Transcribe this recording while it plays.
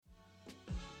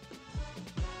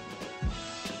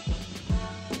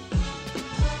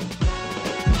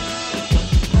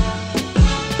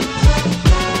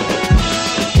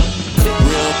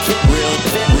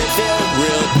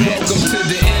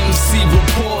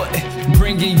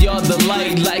bringing y'all the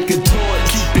light like a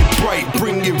torch. Keep it bright,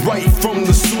 bring it right from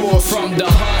the source. From the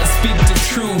heart, speak the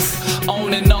truth.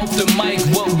 On and off the mic,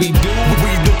 what we do.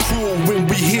 We the crew when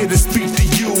we here to speak to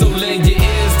you. So lend your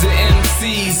ears to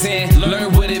MCs and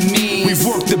learn what it means. We've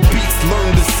worked the beats,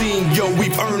 learned the scene, yo,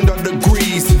 we've earned our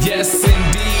degrees. Yes,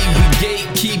 indeed, we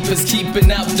gatekeepers,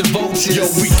 keeping out the vultures. Yo,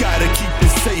 we gotta keep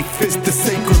it safe, it's the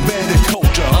sacred man and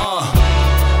culture.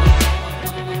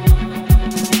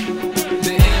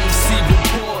 The MC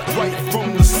report, right from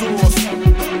the source,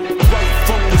 right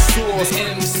from the source. the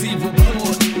MC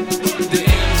report, the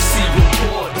MC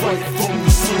report, Right from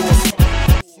the source.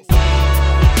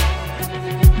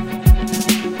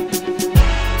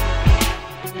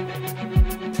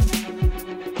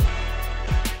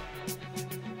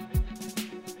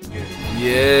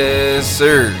 Yes,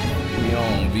 sir.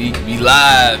 We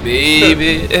live,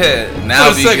 baby. Now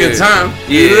For the second time.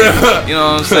 Yeah. You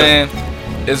know what I'm saying?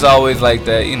 It's always like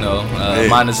that, you know. Hey.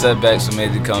 Minor setbacks or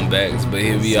major comebacks, but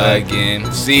here we are Exactly.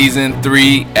 again. Season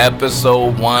 3,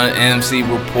 episode 1, MC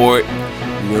Report. You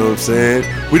know what I'm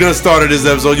saying? We done started this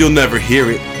episode. You'll never hear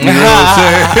it. You know what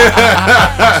I'm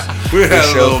saying? We had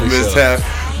a little mishap.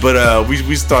 But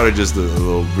we started just a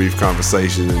little brief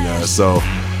conversation. And so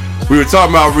we were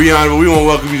talking about Rihanna, but we want to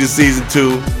welcome you to season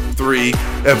 2, 3,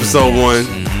 episode 1.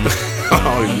 I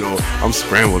don't even know. I'm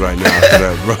scrambled right now after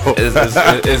that, bro.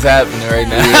 It's happening right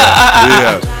now.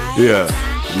 Yeah.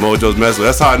 Mojo's messing.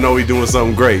 That's how I know we doing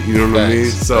something great. You know what I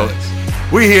mean? Facts, So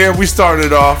facts. we here. We started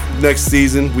it off next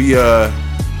season. We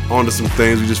on to some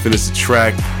things. We just finished a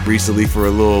track recently for a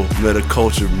little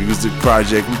metaculture music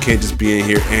project. We can't just be in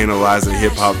here analyzing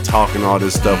hip hop, talking all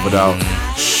this stuff without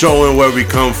showing where we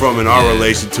come from and our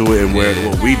relation to it and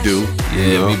what we do. Yeah,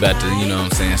 you know? we about to, you know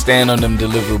what I'm saying, stand on them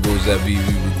deliverables that we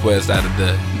request out of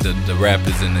the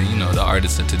rappers and the, you know, the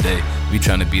artists of today. We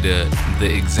trying to be the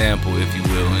example, if you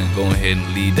will, and go ahead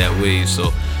and lead that wave.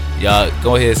 So y'all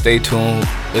go ahead, stay tuned.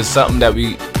 It's something that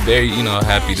we very, you know,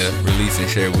 happy to release and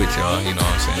share with y'all, you know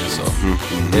what I'm saying?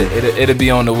 So it'll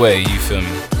be on the way, you feel me?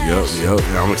 Yep.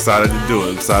 I'm excited to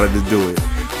do it.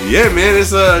 Yeah, man,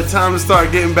 it's time to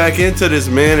start getting back into this,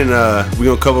 man. And we're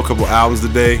gonna cover a couple albums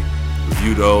today.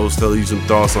 Review those, tell you some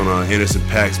thoughts on Anderson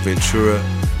 .Paak's Ventura.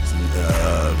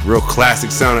 Real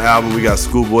classic sounding album. We got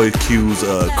Schoolboy Q's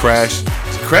Crash.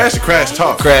 Crash or Crash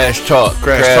Talk? Crash Talk.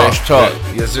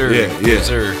 Yeah. Yes, sir. Yeah. Yes,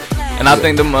 sir. And I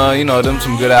think them, them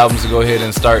some good albums to go ahead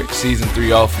and start season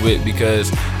 3 off with,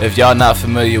 because if y'all not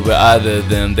familiar with either of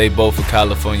them, they both are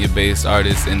California-based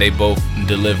artists and they both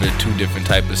deliver 2 different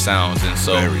type of sounds. And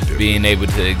so being able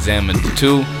to examine the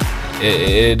 2,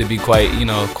 it'd be quite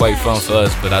fun for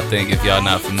us. But I think if y'all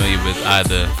not familiar with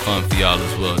either, fun for y'all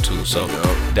as well too. So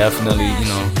definitely,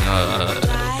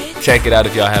 check it out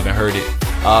if y'all haven't heard it.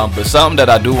 But something that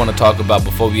I do want to talk about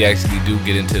before we actually do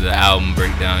get into the album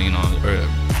breakdown, or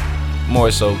more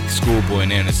so Schoolboy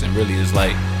and Anderson, really is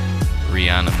like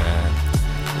Rihanna,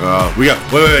 man. We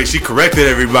got wait, she corrected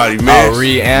everybody, man. Oh,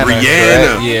 Rihanna.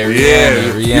 Yeah,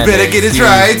 Rihanna. You better get it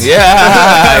right.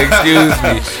 Yeah, excuse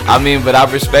me. I mean, but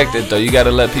I respect it though. You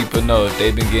gotta let people know if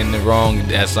they've been getting it wrong,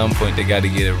 at some point they gotta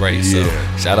get it right. Yeah.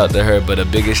 So shout out to her, but a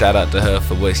bigger shout out to her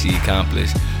for what she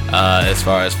accomplished as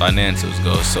far as financials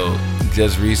go. So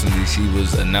just recently she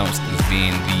was announced as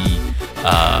being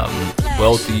the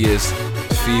wealthiest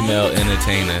female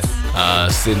entertainer,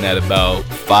 sitting at about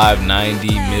 590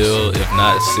 mil, if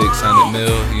not 600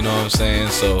 mil, you know what I'm saying?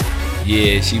 So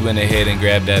yeah, she went ahead and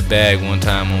grabbed that bag one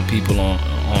time on people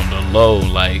on the low.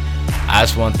 Like,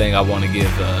 that's one thing I want to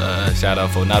give a shout out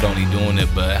for, not only doing it,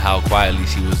 but how quietly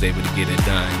she was able to get it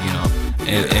done, you know.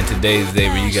 In today's day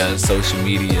where you got social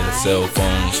media, cell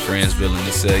phones, friends willing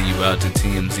to sell you out to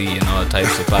TMZ and all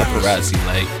types of paparazzi,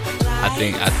 like, I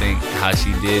think how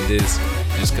she did this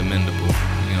is commendable.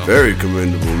 Very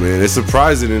commendable, man. It's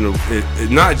surprising,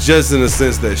 not just in the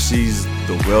sense that she's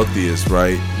the wealthiest,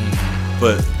 right? Mm-hmm.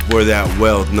 But where that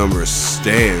wealth number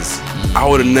stands. Mm-hmm. I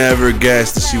would have never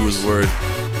guessed that she was worth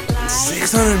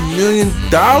 $600 million,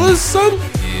 son.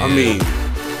 Yeah. I mean,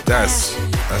 that's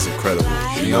incredible.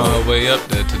 She's on her way up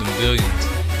there to the billions.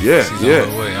 Yeah, She's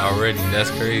on her way already. That's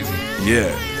crazy.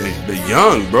 Yeah, they're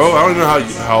young, bro. I don't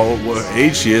know what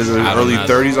age she is, in her early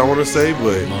 30s, I want to say,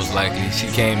 but most likely she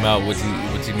came out what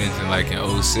you mentioned, like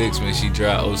in 06 when she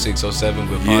dropped 06, 07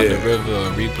 with Pond the River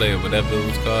or Replay or whatever it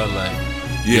was called. Like,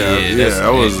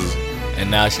 that was. And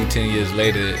now she 10 years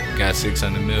later got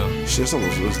 600 mil. Shit,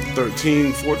 it was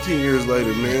 13, 14 years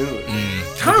later, man.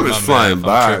 Time is flying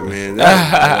by, man.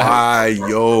 That's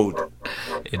wild.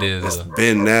 It is. It's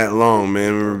been that long,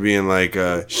 man. I remember being like,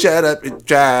 shut up and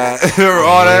try. Or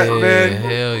all that, man.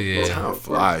 Hell yeah. Time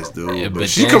flies, dude. Yeah, but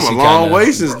she come a long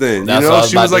way since then. That's You what I know, was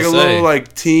she was about like to a say. little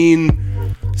like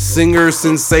teen singer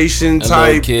sensation A little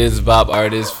type. Kids Bop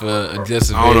artist for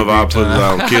just a I don't know if I very put it brief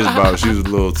time. out Kids Bop. She was a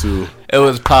little too. It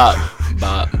was Pop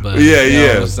Bop, but Yeah, you know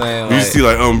yeah. what I'm saying? You see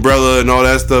like Umbrella and all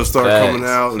that stuff start coming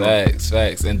out. And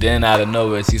Facts. And then out of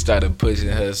nowhere, she started pushing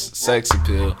her sex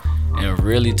appeal and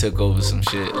really took over some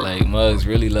shit. Like Muggs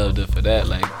really loved her for that.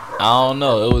 Like I don't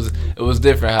know, it was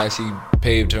different how she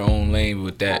paved her own lane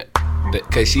with that.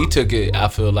 Cause she took it, I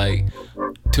feel like,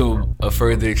 to a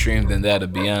further extreme than that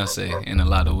of Beyonce in a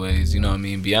lot of ways. You know what I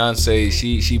mean? Beyonce,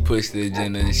 she pushed the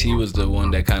agenda, and she was the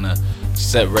one that kind of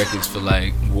set records for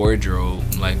like wardrobe.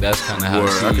 Like that's kind of how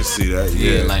Word, she. I can see that.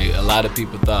 Yeah. Like a lot of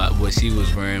people thought what she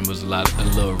was wearing was a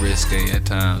little risque at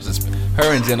times. It's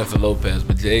her and Jennifer Lopez,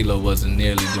 but J-Lo wasn't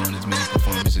nearly doing as many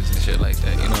performances and shit like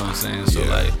that. You know what I'm saying? So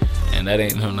like, and that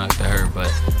ain't no knock to her, but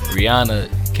Rihanna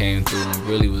came through and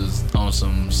really was on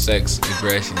some sex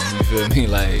aggression. You feel me?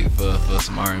 Like for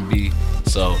some R&B.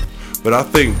 So. But I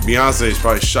think Beyonce's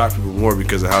probably shocked people more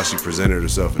because of how she presented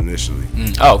herself initially.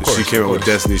 Oh, of course. She came up with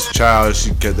Destiny's Child.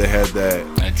 They had that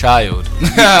A child.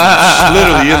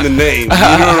 literally in the name. You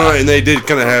know, and they did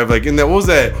kind of have like in that. What was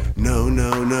that? No.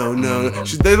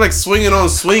 They like swinging on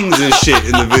swings and shit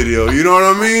in the video. You know what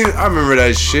I mean? I remember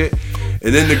that shit.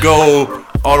 And then to go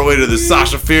all the way to the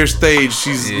Sasha Fierce stage,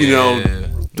 she's you know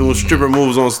doing stripper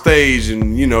moves on stage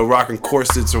and you know rocking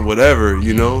corsets or whatever.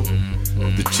 You know.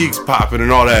 The cheeks popping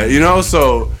and all that, you know.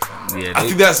 So I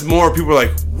think that's more people are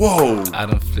like, whoa. I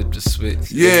done flipped the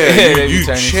switch. Yeah, you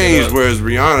turning shit changed. up. Whereas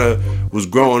Rihanna was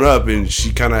growing up and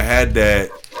she kind of had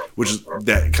that, which is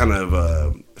that kind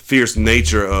of fierce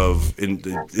nature of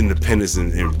independence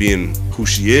and being who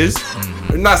she is.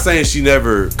 Mm-hmm. I'm not saying she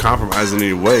never compromised in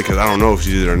any way because I don't know if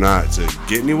she did or not to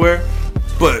get anywhere.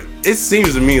 But it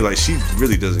seems to me like she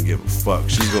really doesn't give a fuck.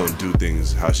 She's gonna do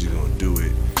things how she's gonna do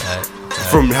it.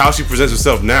 From how she presents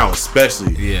herself now,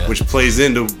 especially, which plays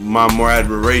into my more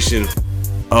admiration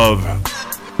of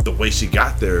the way she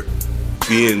got there,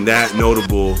 being that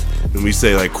notable. And we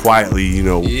say like quietly, you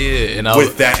know,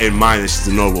 with that in mind that she's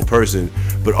a notable person,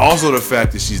 but also the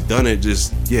fact that she's done it.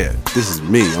 Just this is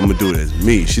me. I'm gonna do it as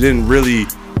me. She didn't really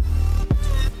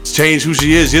change who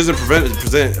she is. She doesn't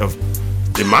present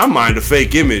in my mind, a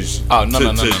fake image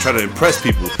to try to impress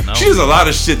people. No. She does a lot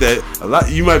of shit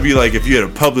you might be like, if you had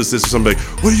a publicist or somebody,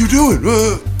 what are you doing?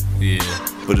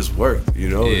 But it's worked, you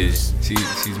know? Yeah,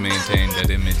 she's maintained that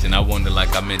image. And I wonder,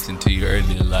 like I mentioned to you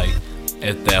earlier, like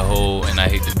at that whole, and I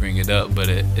hate to bring it up, but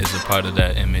it is a part of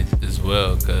that image as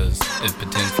well, because it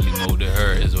potentially molded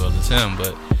her as well as him.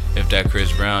 But if that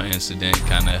Chris Brown incident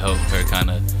kind of helped her kind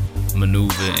of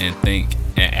maneuver and think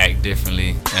and act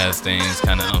differently as things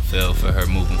kind of unfurl for her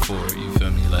moving forward, you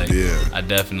feel me? Like, I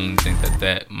definitely think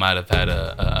that might have had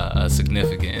a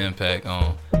significant impact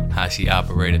on how she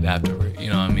operated afterward, you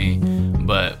know what I mean?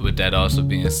 But with that also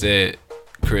being said,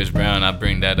 Chris Brown, I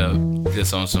bring that up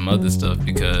just on some other stuff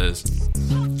because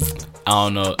I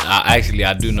don't know. I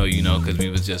do know, you know, because we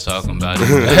was just talking about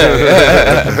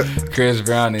it. Chris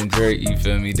Brown and Drake, you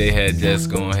feel me? They had just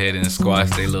gone ahead and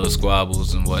squashed their little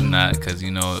squabbles and whatnot. Because,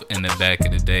 you know, in the back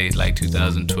of the day, like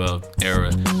 2012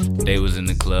 era, they was in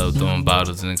the club throwing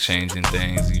bottles and exchanging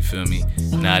things, you feel me?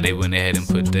 Now they went ahead and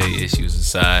put their issues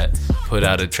aside, put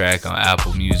out a track on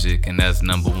Apple Music, and that's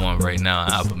 #1 right now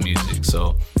on Apple Music.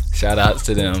 So shout outs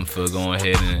to them for going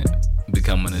ahead and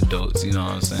becoming adults, you know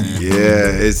what I'm saying? Yeah,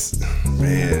 it's,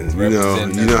 man,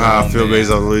 you know how I feel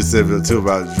based on what he said too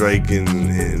about Drake and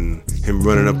him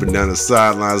running up and down the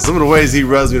sidelines. Some of the ways he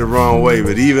rubs me the wrong way,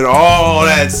 but even all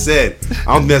that said,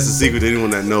 I don't think that's a secret to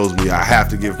anyone that knows me. I have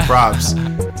to give props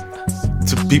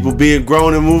to people being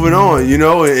grown and moving on, you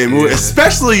know, and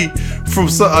especially from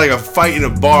like a fight in a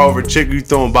bar over a chick you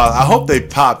throwing bottles. I hope they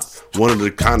popped one of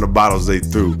the kind of bottles they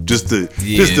threw just to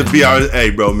be our, hey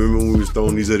bro, remember when we was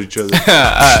throwing these at each other?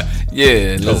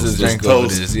 Let's just drink over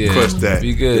this. Crush that.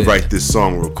 Be good. And write this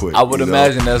song real quick. I would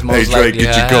imagine that's most Drake, likely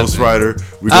get your Ghost happened. Rider.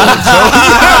 We gonna tell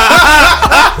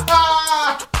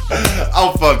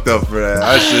I'm fucked up for that.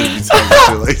 I shouldn't be talking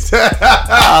shit like that.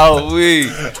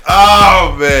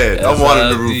 Oh man, That's I wanted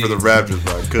to root for the Raptors,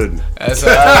 but I couldn't. That's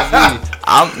how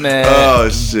I be. Man. Oh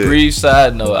shit. Brief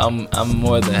side note, I'm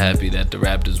more than happy that the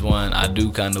Raptors won. I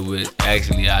do kind of wish,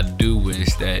 actually, I do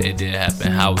wish that it did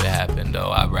happen how it happened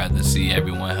though. I'd rather see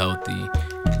everyone healthy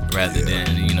rather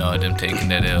than, you know, them taking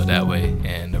that L that way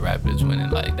and the Raptors winning.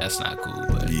 Like, that's not cool.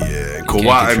 But yeah,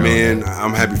 Kawhi, man,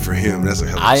 I'm happy for him. That's a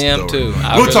hell of a I story. am too.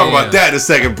 We'll talk about that in a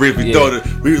second briefly. Yeah.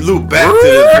 We loop back to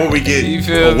this before we get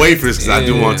away from this, because I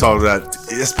do Yeah. want to talk about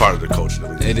it's part of the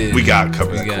culture. It is. We got to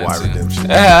cover We that got Kawhi to. redemption.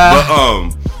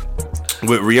 But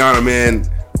with Rihanna, man,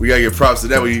 we gotta give props to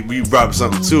that. We brought up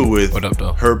something too with What up,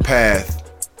 though? her path.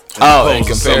 Oh, in opposed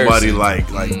to somebody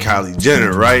comparison. like Kylie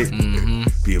Jenner, right?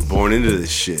 Being born into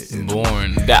this shit.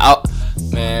 Born.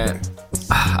 Man,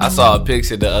 I saw a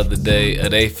picture the other day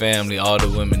of they family, all the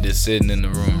women just sitting in the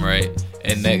room, right?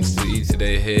 And next to each of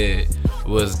their head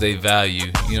was their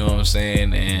value, you know what I'm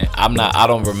saying? And I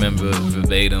don't remember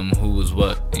verbatim who was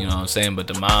what, you know what I'm saying? But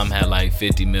the mom had like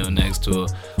 50 mil next to her.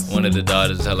 One of the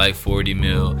daughters had like 40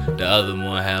 mil. The other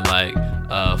one had like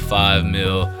 5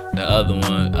 mil. The other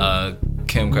one,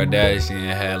 Kim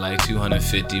Kardashian, had like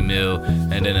 250 mil.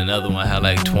 And then another one had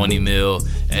like 20 mil.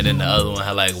 And then the other one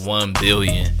had like 1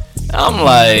 billion. I'm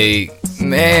like,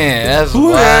 man, that's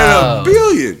Who wild. had $1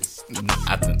 billion?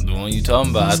 I think the one you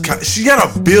talking about. She got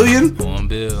 $1 billion? 1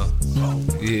 bill.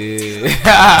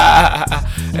 Yeah.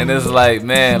 And it's like,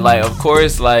 man, like, of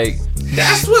course, like,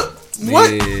 That's what yeah, what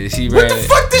she what ran. the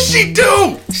fuck did she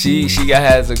do? She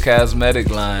has a cosmetic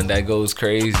line that goes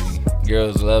crazy.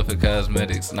 Girls love her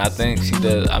cosmetics, and I think she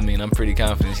does. I mean, I'm pretty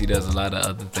confident she does a lot of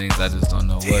other things. I just don't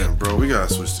know Damn, what. bro, we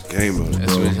gotta switch the game up,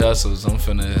 That's bro. what hustles. I'm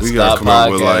finna We stop gotta come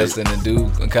out with, like- podcasting and do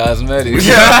cosmetics. We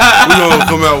gonna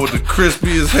come out with the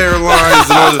crispiest hairlines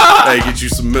and all this. Hey, get you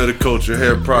some Metaculture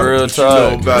hair product. Real that you know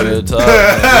talk, about real it. talk.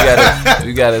 Man.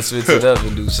 We gotta switch it up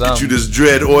and do Get something. you this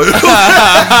dread oil.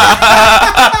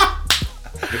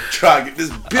 Try to get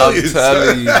this I'm billions.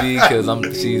 telling you, B,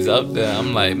 because she's up there.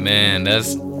 I'm like, man,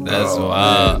 that's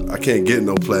wild. Man, I can't get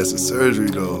no plastic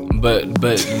surgery though. But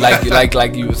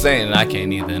like you were saying, and I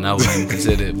can't either, and I wouldn't even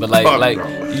consider it. But Fuck, like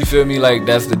bro. you feel me? Like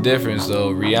that's the difference.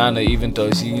 So Rihanna, even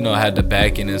though she had the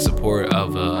backing and support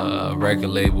of a record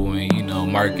label and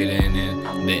marketing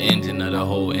and the engine of the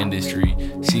whole industry,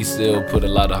 she still put a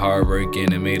lot of hard work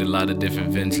in and made a lot of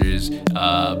different ventures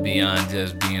beyond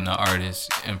just being an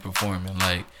artist and performing.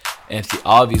 And she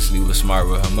obviously was smart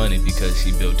with her money because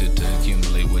she built it to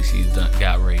accumulate what she's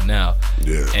got right now.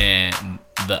 Yeah. And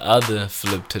the other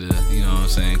flip to the,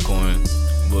 coin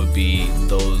would be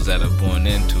those that are born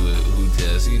into it who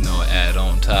just, add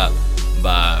on top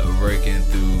by working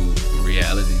through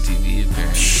reality TV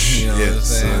apparently. You know what I'm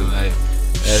saying? Son. Like,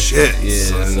 that's Shit, yeah,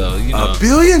 son. so $1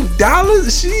 billion?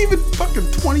 Is she even fucking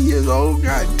 20 years old?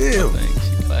 God I damn. think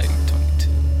she's like 22.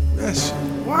 That's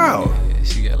wow. Yeah,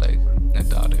 she got like a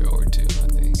daughter or two, I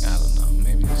think. I don't know.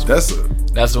 Maybe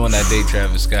that's the one that date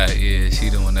Travis Scott. Yeah, she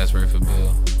the one that's worth a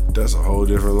bill. That's a whole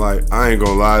different life. I ain't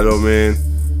gonna lie though, man.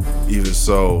 Even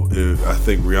so, I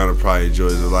think Rihanna probably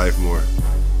enjoys her life more.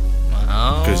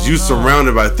 Cause you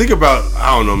surrounded by. Think about.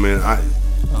 I don't know, man. I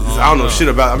don't know shit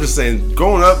about. I'm just saying,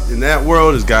 growing up in that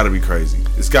world has got to be crazy.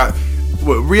 It's got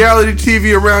reality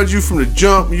TV around you from the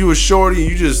jump. You a shorty,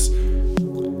 and you just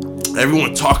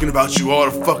everyone talking about you all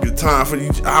the fucking time.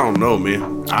 I don't know,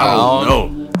 man. I don't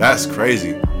know. That's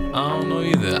crazy. I don't know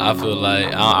either. I feel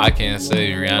like I can't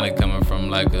say Rihanna coming from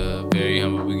like a very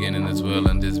humble beginning as well,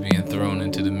 and just being thrown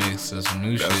into the mix of some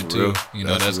new shit too. real.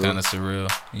 That's real. kind of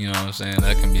surreal. You know what I'm saying?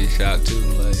 That can be a shock too.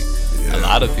 Like Yeah. a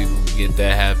lot of people get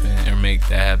that happen or make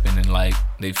that happen, and like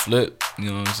they flip.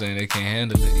 You know what I'm saying? They can't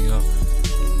handle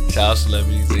it. Child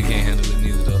celebrities, they can't handle it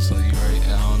neither though. So you're right.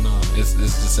 I don't know. It's the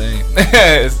same.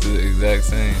 It's the exact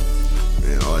same.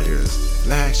 Man, all I hear is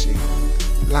flashing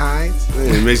lights.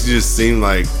 Man, it makes you just seem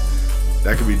like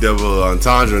that could be double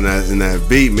entendre in that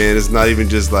beat, man. It's not even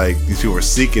just like these people are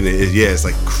seeking it. It's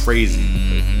like crazy.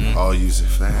 All using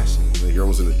flashing. Like you're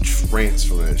almost in a trance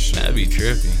from that shit. That'd be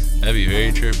trippy. That'd be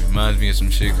very trippy. Reminds me of some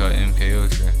shit called MK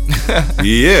Ultra.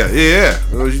 Yeah.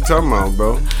 What you talking about,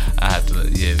 bro?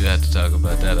 we have to talk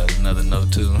about that as another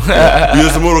note too. You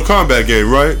used the Mortal Kombat game,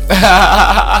 right?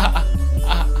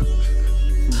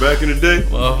 Back in the day?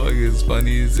 Motherfuckers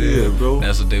funny as hell. Yeah, bro.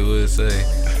 That's what they would say.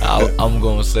 I'm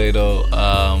gonna say though,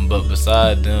 but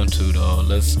beside them two though,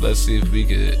 let's see if we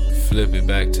could flip it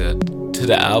back to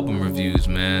the album reviews,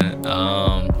 man.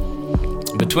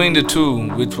 Between the two,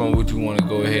 which one would you want to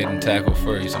go ahead and tackle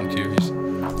first? I'm curious.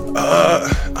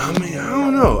 I mean, I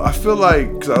don't know. I feel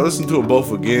like, because I listened to them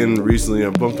both again recently, I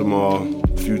bumped them all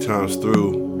a few times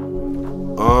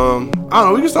through. I don't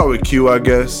know, we can start with Q, I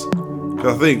guess.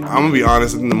 Because I think, I'm gonna be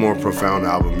honest, I think the more profound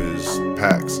album is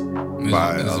PAX.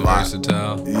 By It's a lot.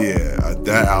 versatile. Yeah,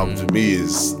 that album to me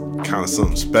is kind of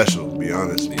something special be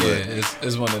honest. But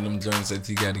it's one of them joints that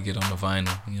you got to get on the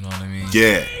vinyl. You know what I mean?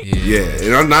 Yeah.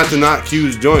 And not to knock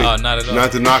Q's joint. Oh, not at all.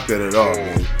 Not to knock that at all,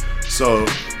 man. So,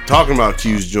 talking about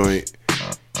Q's joint,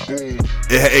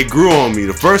 it grew on me.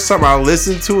 The first time I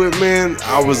listened to it, man,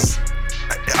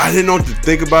 I didn't know what to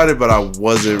think about it, but I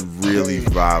wasn't really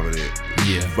vibing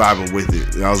with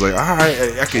it. And I was like, all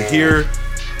right, I can hear.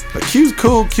 Like, Q's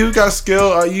cool. Q got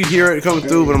skill. You hear it coming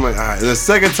through, but I'm like, all right. And the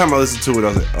second time I listened to it, I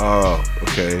was like, oh,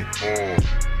 okay.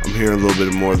 I'm hearing a little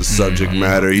bit more of the subject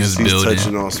matter. He's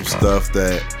touching on some stuff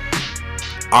that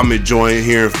I'm enjoying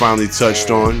hearing finally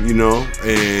touched on, you know?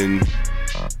 And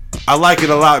I like it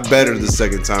a lot better the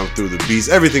second time through. The beats,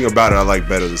 everything about it I like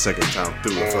better the second time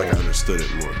through. I feel like I understood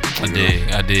it more.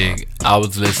 I dig. I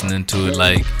was listening to it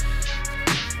like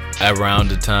around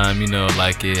the time, you know,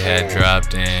 like it had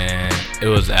dropped, and it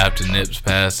was after Nip's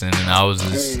passing, and I was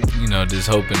just, you know, just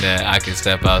hoping that I could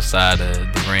step outside of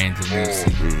the range of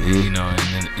music, you know, and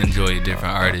then enjoy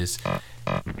different artists.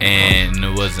 And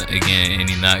it wasn't, again,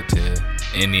 any knock to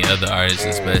any other artist,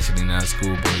 especially not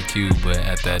Schoolboy Q, but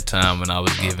at that time when I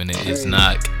was giving it its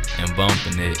knock and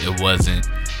bumping it, it wasn't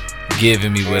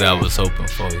giving me what I was hoping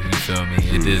for. You feel me?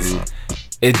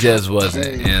 It just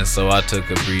wasn't. And so I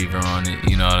took a breather on it,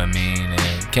 you know what I mean,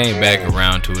 and came back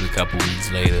around to it a couple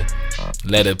weeks later,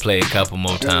 let it play a couple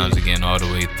more times again all the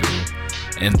way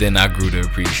through, and then I grew to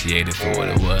appreciate it for what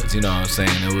it was. You know what I'm saying?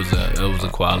 It was a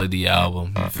quality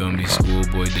album. You feel me?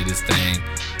 Schoolboy did his thing.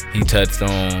 He touched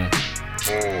on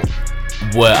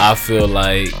what I feel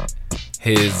like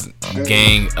his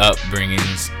gang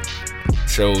upbringings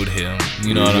showed him,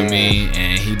 you know what I mean?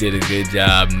 And he did a good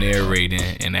job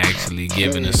narrating and actually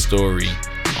giving a story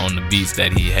on the beats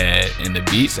that he had, and the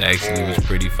beats actually was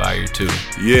pretty fire too.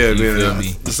 Yeah, man.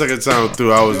 The second time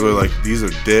through, I was really like, these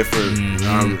are different.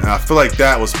 I feel like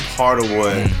that was part of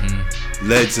what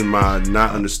led to my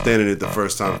not understanding it the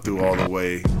first time through all the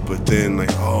way. But then,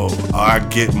 like, I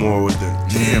get more with the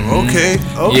okay.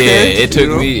 Yeah,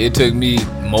 it took me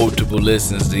multiple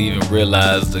listens to even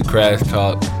realize the Crash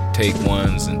Talk take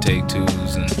ones and take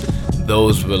twos, and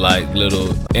those were like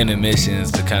little intermissions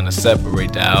to kind of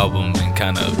separate the album and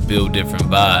kind of build different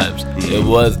vibes. It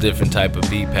was different type of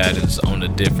beat patterns on the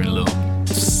different little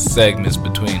segments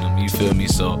between them, you feel me?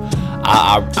 So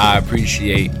I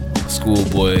appreciate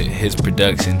Schoolboy, his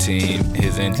production team,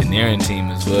 his engineering team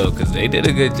as well, because they did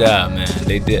a good job, man.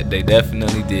 They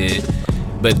definitely did.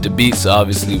 But the beats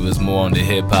obviously was more on the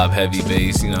hip hop heavy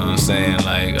bass, you know what I'm saying?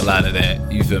 Like a lot of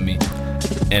that, you feel me?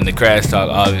 And the Crash Talk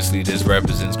obviously just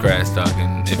represents Crash Talk.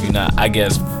 And if you're not, I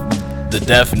guess the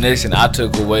definition I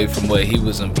took away from what he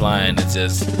was implying is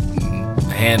just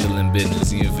handling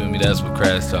business. You feel me? That's what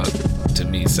Crash Talk to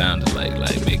me sounded like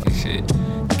making shit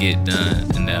get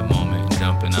done in that moment,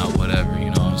 jumping out, whatever.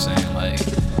 You know what I'm saying? Like,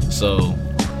 so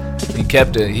he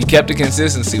kept the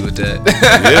consistency with that.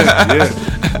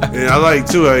 yeah. And I like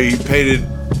too how he painted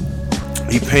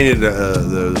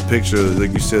the picture,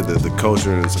 like you said, the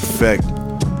culture and its effect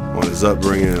on his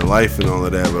upbringing and life and all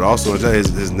of that, but also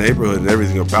his neighborhood and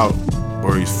everything about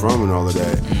where he's from and all of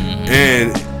that.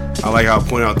 And I like how I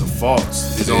point out the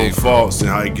faults, his own faults, and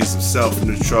how he gets himself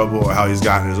into trouble, or how he's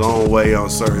gotten his own way on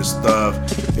certain stuff.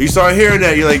 And you start hearing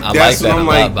that, you're like, that's what I'm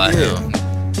like,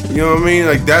 you know what I mean?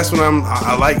 Like, that's when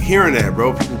I like hearing that,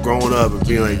 bro. People growing up and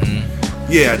being like,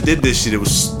 yeah, I did this shit. It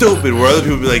was stupid. Where other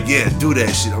people be like, yeah, do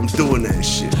that shit. I'm doing that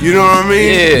shit. You know what I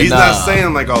mean? Yeah, he's not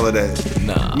saying like all of that.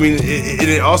 Nah. I mean,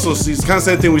 it also, it's kind of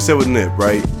the same thing we said with Nip,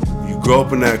 right? You grow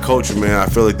up in that culture, man. I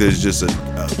feel like there's just a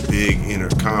big inner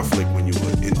conflict when you're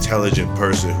an intelligent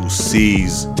person who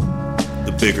sees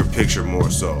the bigger picture more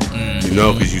so. You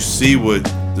know, because you see what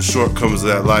the shortcomings of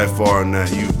that life are, and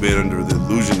that you've been under the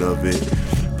illusion of it.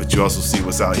 But you also see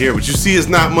what's out here. But you see it's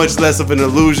not much less of an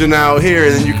illusion out here,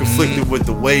 and then you're conflicted with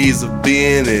the ways of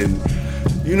being, and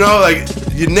you know, like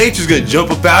your nature's gonna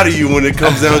jump up out of you when it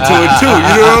comes down to it too.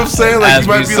 You know what I'm saying? Like you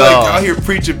might be like out here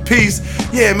preaching peace.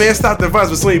 Yeah, man, stop the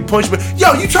violence. But somebody punch me.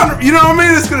 Yo, you trying to? You know what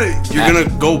I mean? You're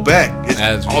gonna go back.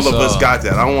 All of us got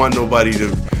that. I don't want nobody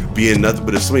to be in nothing,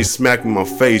 but if somebody smack me in my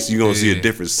face, you're gonna see a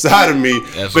different side of me.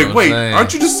 Like, wait,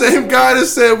 aren't you the same guy that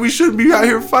said we shouldn't be out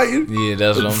here fighting? Yeah,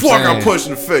 that's what I'm before saying. I got punched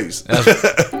in the face.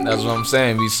 That's what I'm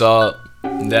saying. We saw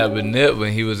that with Nip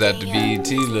when he was at the BET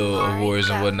little awards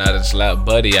and whatnot, and slapped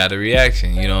Buddy out of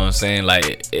reaction. You know what I'm saying?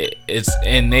 Like, it's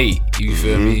innate. You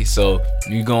feel me? So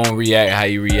you gonna react how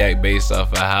you react based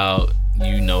off of how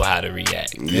you know how to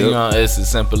react. You know, it's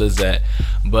as simple as that.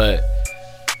 But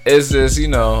it's just, you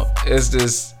know, it's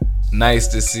just nice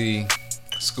to see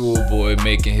Schoolboy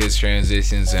making his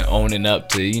transitions and owning up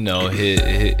to, you know,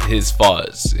 his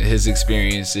faults, his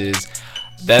experiences.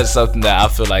 that's something that I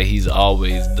feel like he's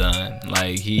always done.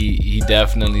 Like he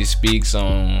definitely speaks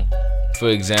on, for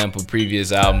example,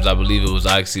 previous albums. I believe it was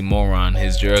Oxymoron,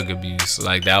 his drug abuse.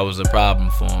 Like that was a problem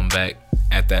for him back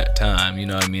at that time. You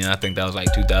know what I mean? I think that was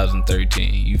like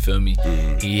 2013. You feel me?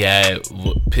 He had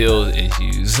pill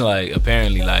issues. Like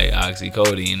apparently like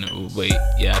oxycodone. Wait,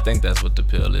 yeah, I think that's what the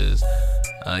pill is.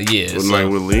 Yeah. Was like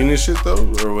with lean and shit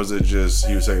though, or was it just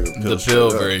he was taking the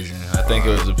pill version? I think it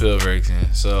was the pill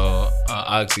version. So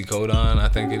oxycodone, I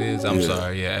think it is. I'm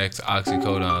sorry, yeah,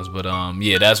 oxycodones. But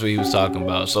yeah, that's what he was talking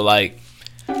about. So like,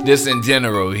 just in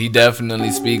general, he definitely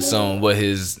speaks on what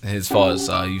his faults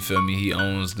are. You feel me? He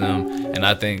owns them, and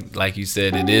I think, like you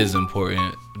said, it is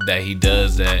important that he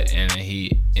does that, and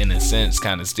he, in a sense,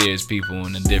 kind of steers people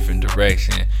in a different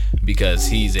direction because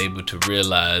he's able to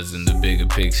realize in the bigger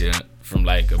picture. From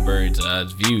like a bird's eye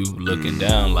view, looking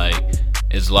down, like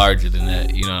it's larger than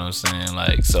that. You know what I'm saying?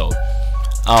 Like, so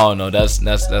I don't know. That's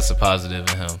a positive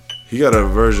in him. He got a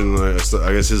version, I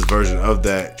guess his version of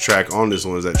that track on this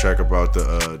one is that track about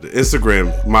the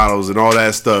Instagram models and all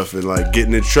that stuff, and like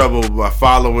getting in trouble by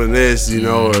following this, you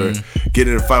know, or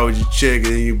getting in a fight with your chick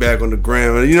and then you back on the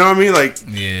gram, and you know what I mean? Like,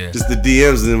 just the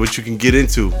DMs and what you can get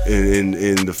into in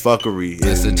the fuckery.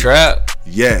 It's a trap.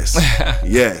 Yes,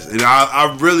 yes, and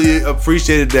I really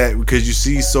appreciated that because you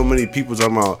see so many people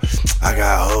talking about, I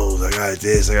got hoes, I got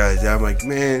this, I got that. I'm like,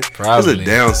 man, there's a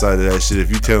downside to that shit if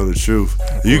you telling the truth.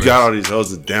 You got all these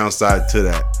hoes, the downside to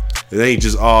that. It ain't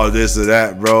just all this or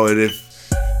that, bro. And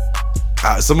if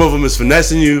some of them is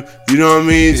finessing you, you know what I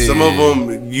mean? Yeah. Some of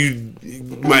them you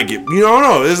might get, you don't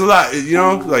know. There's a lot, you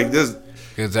know, like this.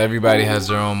 Because everybody has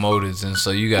their own motives, and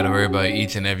so you got to worry about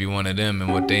each and every one of them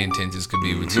and what their intentions could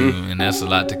be with you, and that's a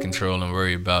lot to control and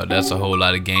worry about. That's a whole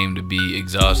lot of game to be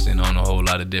exhausting on a whole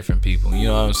lot of different people. You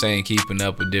know what I'm saying? Keeping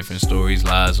up with different stories,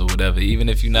 lies, or whatever. Even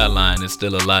if you're not lying, it's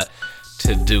still a lot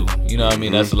to do. You know what I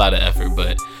mean? That's a lot of effort,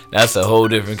 but that's a whole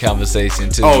different conversation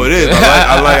too. Oh, it is.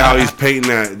 I like how he's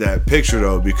painting that picture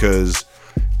though, because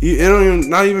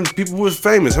not even people who is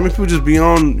famous. How many people just be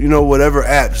on, you know, whatever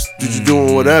apps, just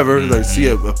doing whatever, like see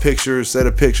a picture, set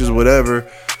of pictures, whatever,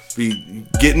 be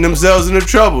getting themselves into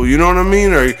trouble, you know what I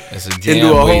mean? Or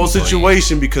into a whole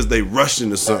situation because they rushed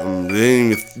into something.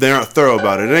 They aren't thorough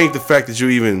about it. It ain't the fact that you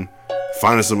even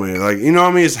finding somebody, like, you know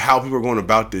what I mean? It's how people are going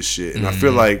about this shit. And I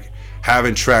feel like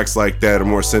having tracks like that or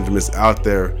more sentiments out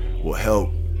there will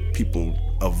help people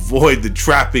avoid the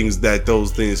trappings that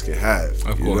those things can have.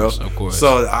 Of course.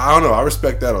 So I don't know. I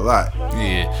respect that a lot.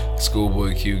 Yeah,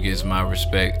 Schoolboy Q gets my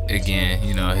respect. Again,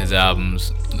 you know, his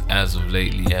albums as of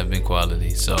lately have been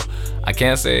quality. So I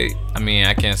can't say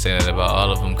that about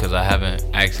all of them because I haven't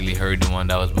actually heard the one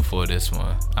that was before this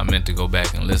one. I meant to go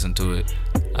back and listen to it.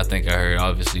 I think I heard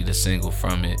obviously the single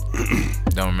from it.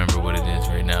 Don't remember what it is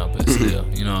right now, but still,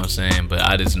 you know what I'm saying? But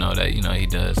I just know that, you know, he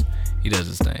does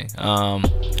his thing.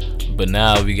 But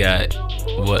now we got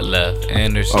what left?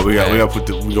 Anderson. Oh, we gonna put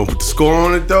the score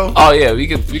on it though. Oh yeah, we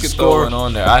could score one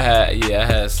on there. I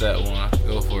had set one.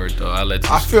 Go for it though. I'll let you.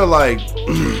 I feel like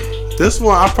this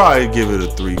one I'll probably give it a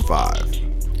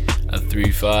 3.5. A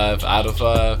 3.5 out of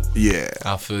 5. Yeah,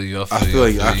 I feel you. I feel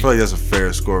like that's a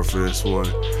fair score for this one.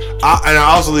 And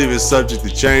I also leave it subject to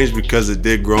change because it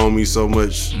did grow on me so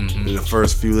much in the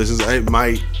first few listens. It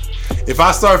might. If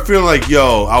I start feeling like,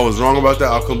 yo, I was wrong about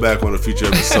that, I'll come back on a future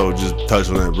episode, just touch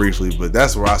on that briefly. But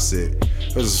that's where I sit.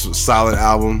 It's a solid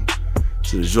album.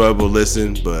 It's an enjoyable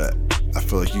listen, but I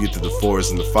feel like you get to the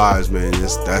 4s and the 5s, man.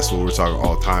 That's when we're talking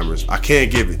all-timers. I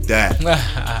can't give it that. But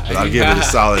I'll give it a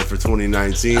solid for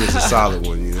 2019. It's a solid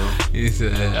one, you know? You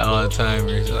said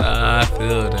all-timers. I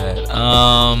feel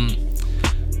that.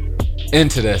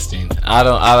 Interesting.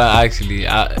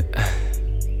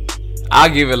 I'll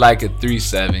give it like a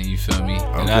 3.7, you feel me?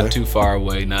 Okay. Not too far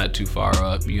away, not too far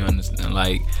up, you understand?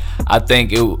 Like, I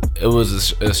think it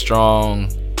was a strong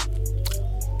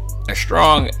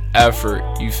effort,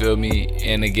 you feel me?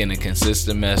 And again, a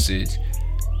consistent message,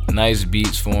 nice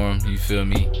beats for him, you feel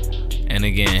me? And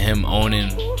again, him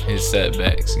owning his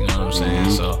setbacks, you know what I'm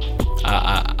saying? So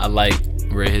I like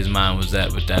where his mind was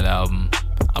at with that album.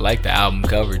 I like the album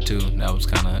cover too. That was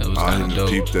kind of dope.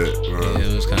 Peep that, bro. Yeah,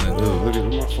 it was kind of dope. Look at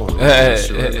my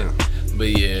phone. But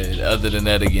yeah, other than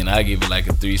that, again, I give it like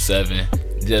a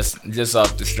 3.7. Just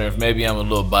off the strength. Maybe I'm a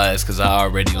little biased because I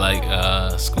already like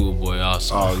Schoolboy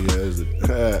also. Oh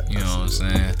yeah, you know what I'm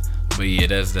saying? But yeah,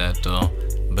 that's that though.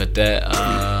 But that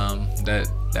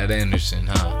Anderson,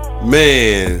 huh?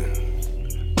 Man,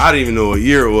 I didn't even know what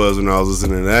year it was when I was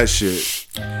listening to that shit.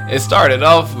 It started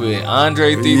off with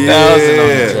Andre 3000 on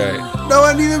the track. No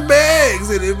one even bags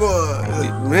anymore.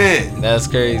 Man, that's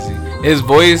crazy. his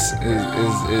voice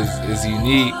is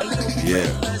unique. Yeah,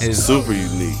 his super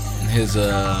unique. His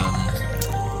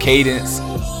cadence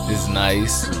is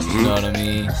nice. You know what I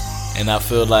mean? And I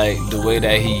feel like the way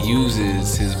that he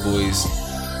uses his voice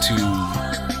to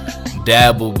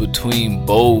dabble between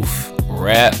both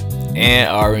rap and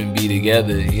R&B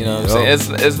together, you know what I'm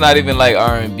saying? It's not even like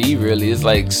R&B really, it's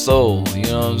like soul, you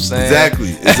know what I'm saying?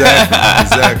 Exactly.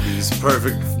 It's a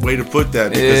perfect way to put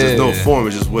that because there's no form,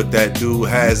 it's just what that dude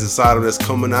has inside him that's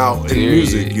coming out in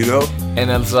music, you know?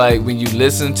 And it's like when you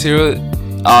listen to it,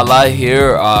 all I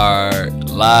hear are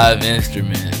live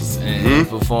instruments and him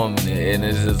performing it, and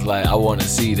it's just like I want to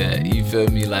see that, you feel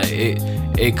me? Like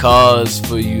it calls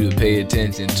for you to pay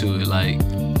attention to it, like.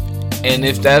 And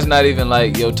if that's not even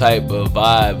like your type of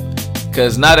vibe,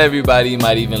 because not everybody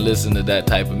might even listen to that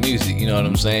type of music, you know what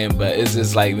I'm saying? But it's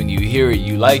just like when you hear it,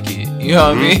 you like it. You know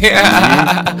what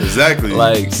I mean? Exactly.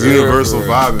 Like it's universal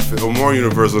vibe, or more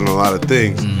universal than a lot of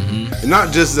things. And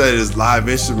not just that it's live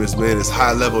instruments, man. It's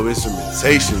high level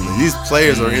instrumentation. Man. These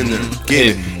players are in there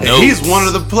getting it. And he's one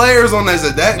of the players on that.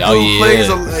 That dude plays.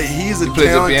 He's a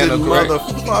talented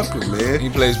motherfucker, man. He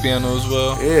plays piano as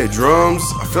well. Yeah, drums.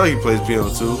 I feel like he plays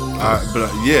piano too.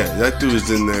 Yeah, that dude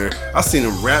is in there. I seen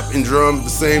him rap and drum at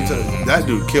the same time. That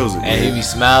dude kills it, man. And he be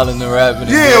smiling and rapping.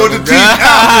 Yeah, with the teeth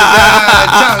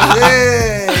out.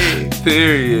 Yeah.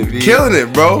 Period. Killing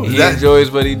it, bro. He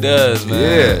enjoys what he does,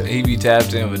 man. Yeah. He be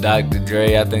tapped in with Dr.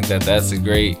 Dre. I think that's a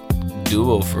great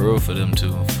duo for real for them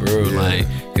two. For real, like,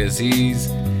 cause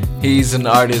he's an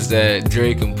artist that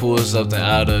Dre can pull something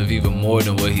out of even more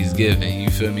than what he's giving. You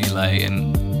feel me? Like,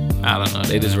 and I don't know,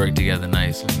 they just work together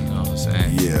nicely. You know what I'm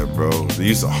saying? Yeah, bro. The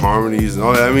use of harmonies and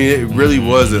all that. I mean, it really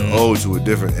was an ode to a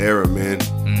different era, man.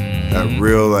 That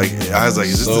real, like, I was like,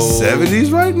 is this the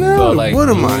 70s right now? Like, what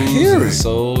am I hearing?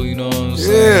 Soul, you know what I'm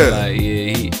saying? Like,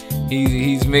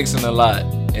 he's mixing a lot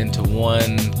into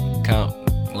one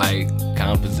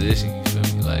composition. You feel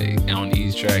me? Like, on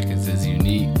each track it's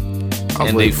unique,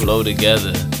 and they flow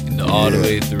together all the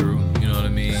way through. You know what I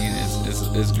mean?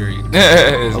 It's great.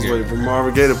 I was waiting for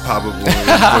Marvin Gaye to pop up on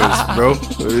his bro.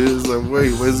 It's like,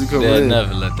 wait, where's he coming in?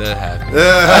 Never let that happen.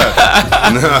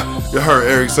 Nah, you heard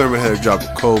Eric Sermon had to drop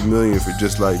a cold million for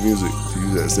Just Like Music to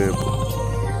use that sample.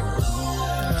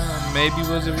 Maybe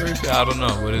was it worth it? I don't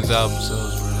know what his album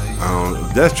sells for. I don't know.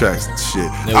 That track's shit.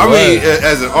 I mean,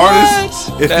 as an artist,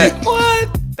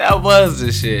 that was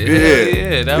the shit.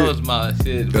 Yeah, that was my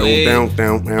shit. Down.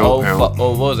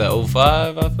 What was that?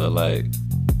 05? I feel like.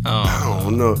 I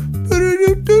don't know.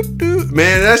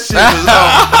 Man, that shit was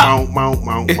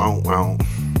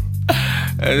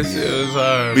That shit was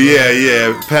hard. But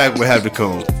yeah, Pac would have to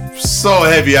come so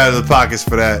heavy out of the pockets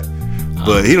for that.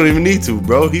 But he don't even need to,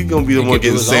 bro. He gonna be the one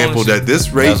getting sampled at this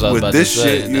rate with this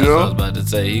shit, you know? I was about to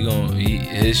say,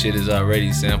 his shit is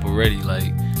already sample ready.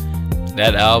 Like,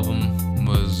 that album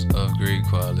was of great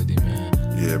quality, man.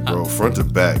 Yeah, bro, front to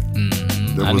back.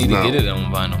 I need to get it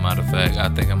on vinyl, matter of fact. I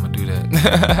think I'm gonna do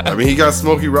that. I mean, he got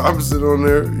Smokey Robinson on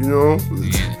there, you know?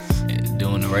 Yeah,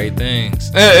 doing the right things.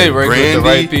 Hey, right with the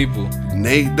right people.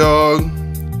 Nate Dogg.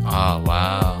 Oh,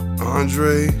 wow.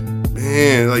 Andre.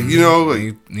 Man, like, you know,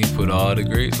 like, he put all the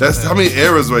greats. That's how many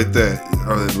eras right there.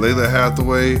 Layla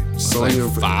Hathaway, Sonya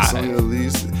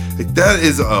Elise. Like, that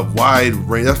is a wide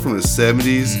range. That's from the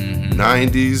 70s,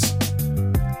 90s,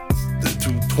 the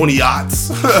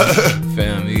 20-aughts.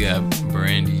 Fam, you got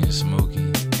Brandy and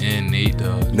Smokey and Nate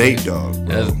Dogg. Nate Dogg,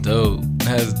 bro. That's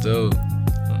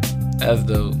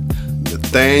dope.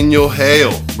 Nathaniel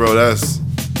Hale, bro. That's.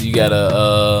 You got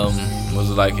a was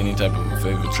it like any type of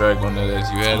favorite track on there that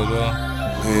you had at all?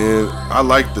 Man, I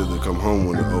like the Come Home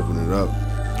one to open it up.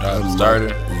 Starter?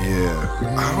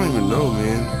 Yeah. I don't even know,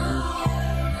 man.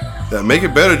 That Make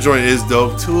It Better joint is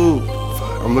dope too.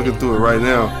 I'm looking through it right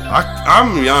now. I'm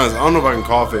gonna be honest, I don't know if I can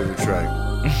call favorite track.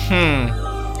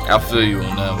 I feel you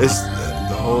on that one. It's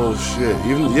the whole shit.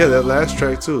 Even that last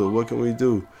track too. What Can We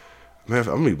Do? Man, I'm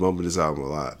gonna be bumping this album a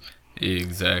lot.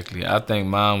 Exactly. I think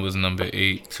mine was number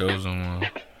 8, Chosen One.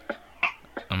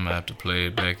 I'm gonna have to play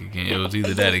it back again. It was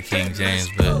either that or King James,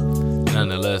 but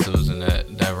nonetheless, it was in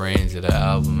that range of the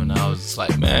album, and I was just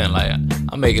like, man, like,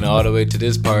 I'm making it all the way to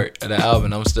this part of the album,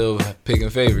 and I'm still picking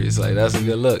favorites. Like, that's a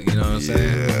good look, you know what I'm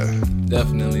saying? Yeah.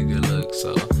 Definitely a good look,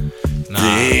 so.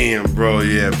 Damn, bro,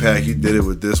 yeah, Pac, you did it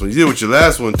with this one. You did it with your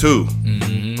last one, too.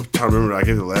 I'm trying to remember, I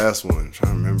gave the last one. I'm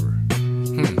trying to remember.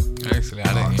 Actually,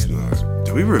 I didn't hear that.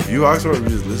 Did we review Oxnard or we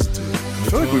just listened to it? I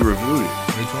feel like we reviewed it.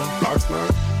 Which one?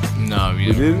 Oxnard? No, we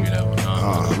didn't review that one. No,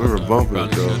 I remember bumping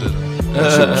it, though.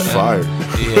 That shit was fire.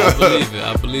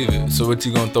 Yeah, I believe it. So what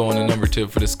you gonna throw on the number 2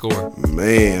 for the score?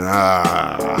 Man,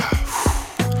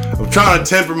 I'm trying to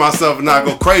temper myself and not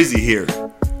go crazy here.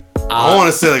 I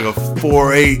want to say like a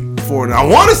 4.8, 4.9. I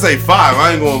want to say 5.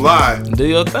 I ain't gonna lie. Do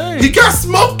your thing. He got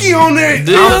Smokey on there.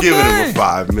 I'm giving him a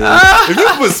 5, man. If you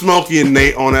put Smokey and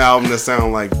Nate on an album that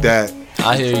sound like that,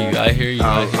 I hear you.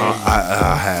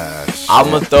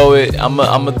 I'm gonna throw it. I'm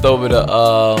gonna throw it a.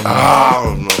 I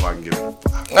don't know if I can give it a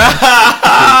 5.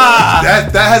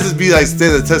 that has to be like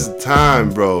stand the test of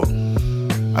time, bro.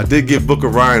 I did give Book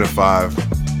of Ryan a 5,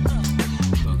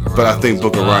 but I think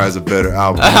Book of Ryan is a better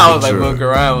album. I was like, Book of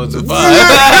Ryan was a 5. All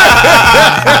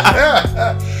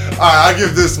right, I'll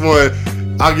give this one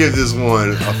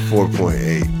a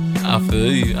 4.8. I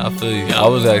feel you. I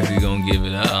was actually gonna give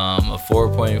it a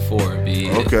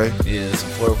 4.4. Okay. Yeah, it's a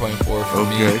 4.4 for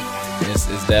me.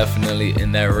 It's definitely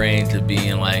in that range of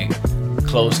being like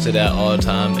close to that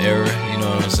all-time era. You know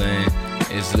what I'm saying?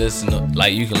 It's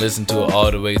you can listen to it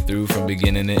all the way through from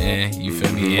beginning to end. You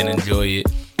feel me? And enjoy it.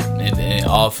 And it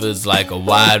offers like a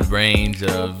wide range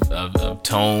of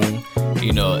tone.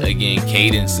 You know, again,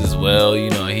 cadence as well.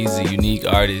 You know, he's a unique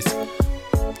artist.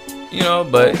 You know,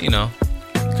 but you know.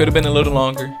 Could have been a little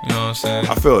longer, you know what I'm saying?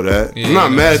 I feel that. Yeah, I'm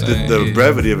not mad at the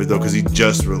brevity of it though, because he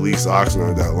just released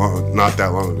Oxnard not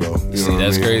that long ago. You know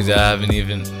that's I mean? Crazy. I haven't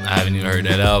even heard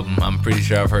that album. I'm pretty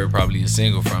sure I've heard probably a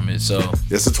single from it. So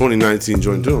it's a 2019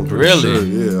 joint too. I'm pretty sure.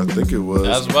 Yeah, I think it was.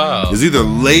 That's wild. It's either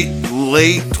late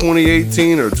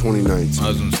 2018 or 2019. I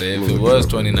was gonna say if it was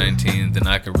 2019, then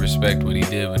I could respect what he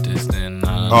did with this. Then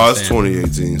it's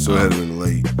 2018, so it had been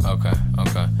late. Okay.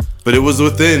 But it was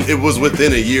within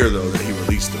a year though that he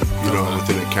released them. You know,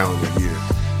 within a calendar year.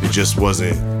 It just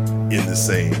wasn't in the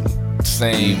same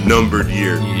numbered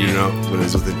year. You know, but it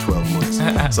was within 12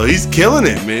 months. So he's killing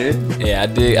it, man. Yeah, I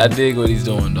dig what he's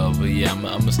doing though. But yeah, I'm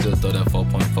gonna still throw that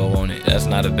 4.4 on it. That's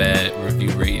not a bad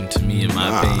review rating to me, in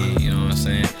my opinion. You know what I'm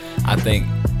saying? I think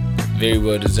very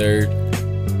well deserved.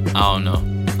 I don't know.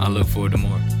 I look forward to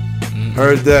more.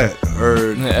 Heard that.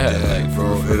 Like, for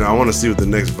real. And I want to see what the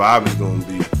next vibe is going to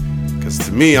be. Because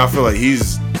to me, I feel like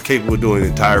he's capable of doing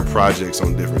entire projects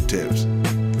on different tips.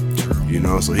 True. You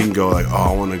know, so he can go like,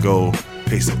 I want to go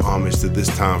pay some homage to this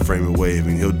time frame and wave.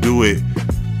 And he'll do it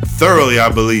thoroughly, I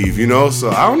believe, you know? So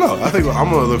I don't know. I think I'm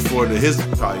going to look forward to his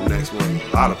probably next one.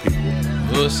 A lot of people.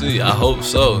 We'll see. I hope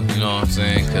so. You know what I'm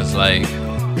saying? Because like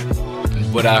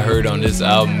what I heard on this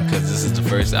album, because this is the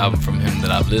first album from him that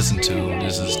I've listened to,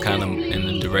 this is kind of in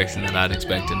the direction that I'd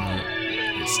expect him to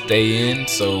stay in.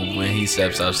 So when he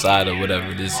steps outside of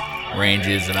whatever this range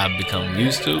is that I've become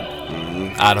used to,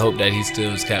 I'd hope that he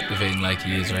still is captivating like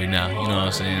he is right now. You know what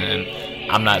I'm saying? And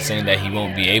I'm not saying that he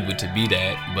won't be able to be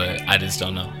that, but I just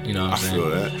don't know. You know what I'm saying? I feel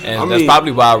that. And that's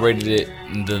probably why I rated it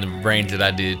in the range that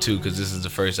I did too, because this is the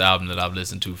first album that I've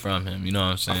listened to from him. You know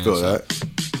what I'm saying? I feel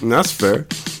that. And that's fair.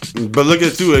 But look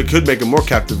at too, it could make it more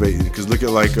captivating, because look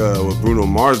at like what Bruno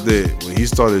Mars did when he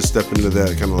started stepping into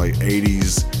that kind of like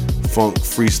 80s funk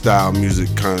freestyle music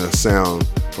kind of sound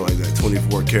for like that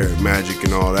 24 karat magic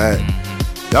and all that.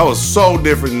 That was so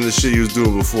different than the shit he was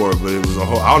doing before, but it was a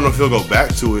whole, I don't know if he'll go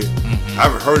back to it. I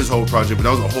haven't heard his whole project, but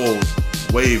that was a whole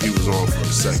wave he was on for a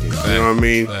second. You know what I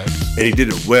mean? And he did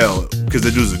it well, because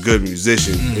the dude's a good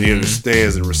musician and he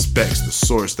understands and respects the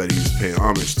source that he's paying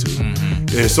homage to.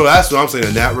 And so that's what I'm saying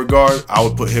in that regard. I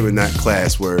would put him in that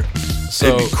class where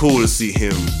it'd be cool to see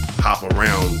him hop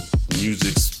around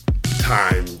music's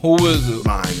time. Who was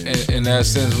in that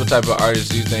sense? What type of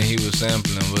artist do you think he was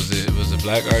sampling? Was it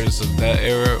black artists of that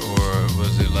era, or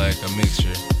was it like a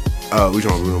mixture? We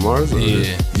talking about Bruno Mars?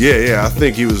 Yeah. I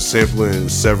think he was sampling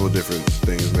several different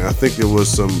things, man. I think there was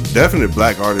some definite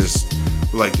black artists,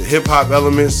 like the hip hop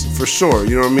elements for sure.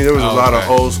 You know what I mean? There was a lot of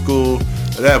old school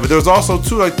that, but there was also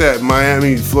too like that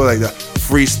Miami flow, like that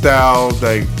freestyle,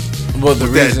 like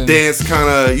that dance kind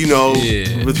of, you know,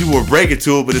 but people were breaking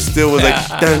to it, but it still was like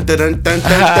dun dun dun dun dun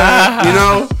dun, you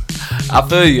know. I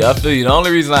feel you. The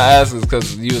only reason I asked is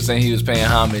because you were saying he was paying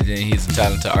homage and he's a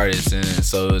talented artist, and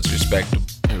so it's respected.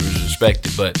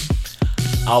 But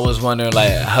I was wondering,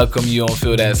 like, how come you don't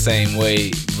feel that same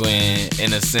way when,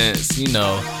 in a sense, you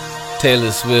know,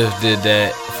 Taylor Swift did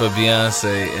that for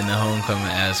Beyonce in the homecoming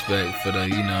aspect for the,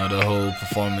 you know, the whole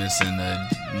performance and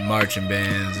the marching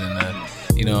bands and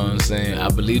the, you know what I'm saying? I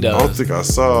believe that. I don't think I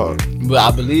saw it. But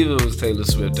I believe it was Taylor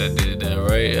Swift that did that,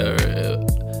 right?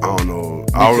 I don't know.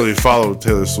 I don't really follow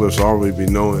Taylor Swift, so I don't really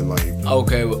be knowing like.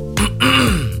 Okay, well,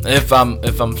 if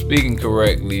I'm speaking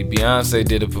correctly, Beyonce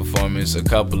did a performance, a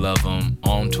couple of them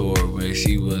on tour, where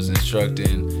she was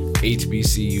instructing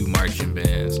HBCU marching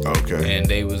bands. Okay. And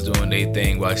they was doing their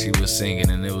thing while she was singing,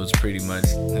 and it was pretty much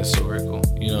historical.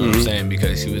 You know what I'm saying?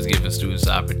 Because she was giving students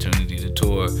the opportunity to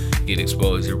tour, get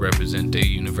exposure, represent their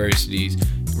universities,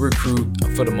 recruit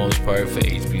for the most part for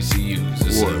HBCUs.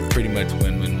 It's a pretty much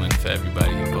win-win-win for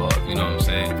everybody involved. You know what I'm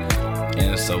saying?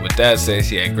 And so with that said,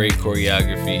 she had great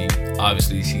choreography.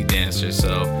 Obviously, she danced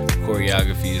herself.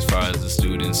 Choreography as far as the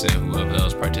students and whoever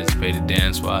else participated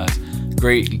dance-wise.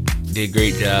 Did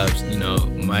great jobs. You know,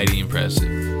 mighty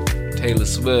impressive. Taylor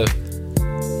Swift,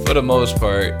 for the most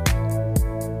part,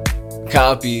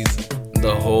 copies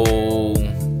the whole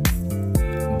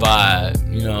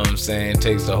vibe, you know what I'm saying?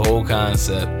 Takes the whole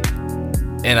concept,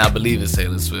 and I believe it's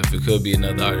Taylor Swift. It could be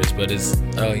another artist, but it's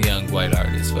a young white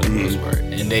artist for the most part,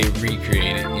 and they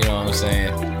recreate it, you know what I'm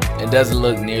saying? It doesn't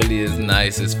look nearly as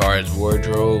nice as far as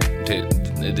wardrobe.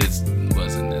 It just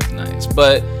wasn't as nice,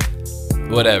 but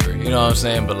whatever, you know what I'm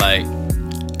saying? But like,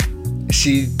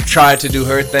 she tried to do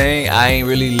her thing. I ain't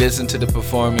really listened to the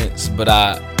performance, but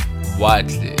I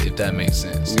watched it, if that makes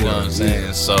sense. You know what I'm saying?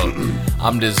 Yeah. So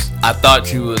I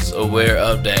thought you was aware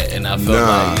of that, and I felt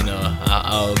like, you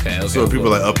know, okay. So people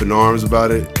like up in arms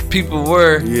about it? People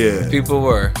were. Yeah. People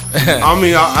were. I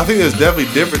mean, I think there's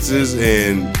definitely differences,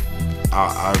 and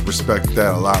I respect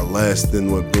that a lot less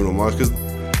than what Bruno Mars, because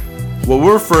what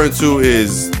we're referring to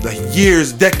is the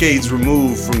years, decades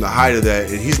removed from the height of that,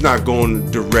 and he's not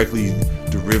going directly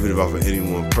derivative off of any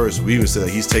one person. We even said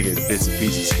that he's taking bits and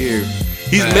pieces here.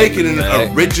 He's making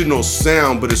an original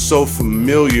sound, but it's so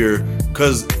familiar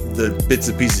because the bits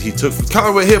and pieces he took. Kind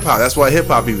of with hip hop. That's why hip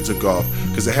hop even took off,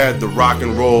 because it had the rock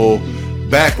and roll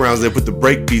backgrounds. They put the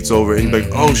break beats over it, and you're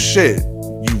like, oh shit,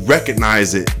 you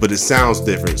recognize it, but it sounds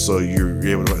different. So you're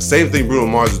able to. Same thing Bruno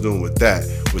Mars is doing with that,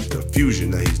 with the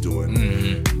fusion that he's doing.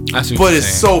 But it's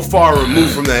so far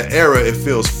removed from that era, it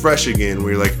feels fresh again.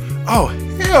 Where you're like, oh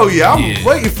hell yeah, I'm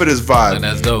waiting for this vibe. And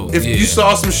that's dope. If you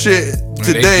saw some shit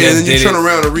today and then you turn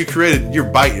around and recreate it, you're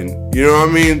biting. You know what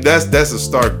I mean? That's a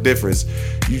stark difference.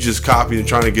 You just copy and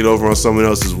trying to get over on someone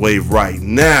else's wave right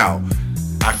now.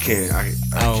 I can't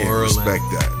respect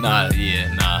that. Nah.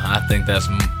 I think that's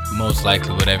most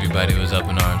likely what everybody was up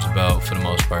in arms about for the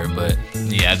most part. But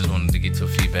yeah, I just wanted to get your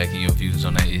feedback and your views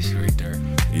on that issue right there.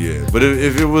 Yeah, but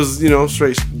if it was, you know,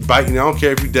 straight biting, I don't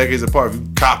care if you're decades apart. If you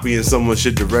copying someone's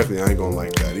shit directly, I ain't gonna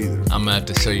like that either. I'm gonna have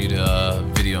to show you the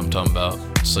video I'm talking about,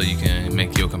 so you can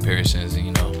make your comparisons, and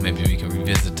you know, maybe we can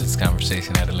revisit this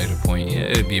conversation at a later point. Yeah,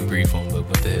 it'd be a brief one, but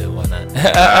what the hell, why not?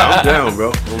 I'm down,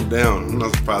 bro. I'm down. I'm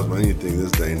not surprised by anything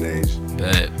this day and age.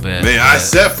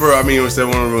 Man, we said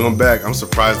when we come back, I'm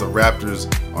surprised the Raptors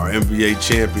are NBA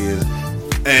champions,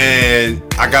 and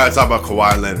I gotta talk about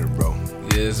Kawhi Leonard, bro.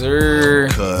 Yes, sir.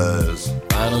 Cause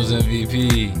Finals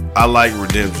MVP. I like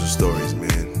redemption stories,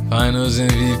 man. Finals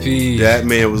MVP. That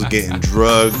man was getting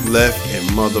drugged left and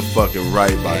motherfucking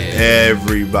right by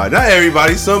everybody. Not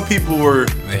everybody. Some people were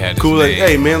cool. Like,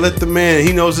 hey man, let the man.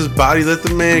 He knows his body. Let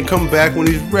the man come back when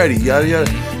he's ready. Yada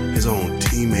yada. His own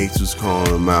teammates was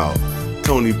calling him out.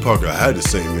 Tony Parker, I had the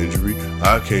same injury.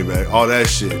 I came back. All that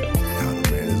shit. Now the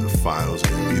man is a Finals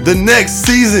MVP. The next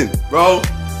season, bro.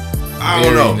 I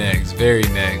don't know. Very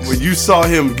next. When you saw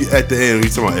him at the end,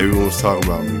 he's talking about everyone was talking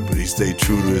about me, but he stayed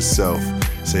true to himself.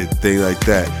 Said things like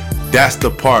that. That's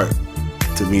the part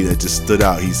to me that just stood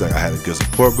out. He's like, I had a good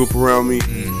support group around me.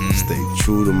 Stayed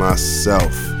true to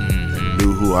myself. And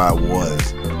knew who I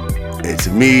was. And to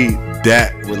me,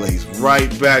 that relates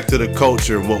right back to the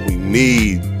culture and what we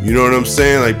need. You know what I'm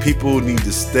saying? Like, people need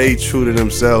to stay true to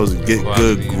themselves and get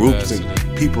good groups and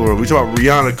people. We talk about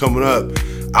Rihanna coming up.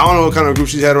 I don't know what kind of group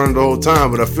she's had around the whole time,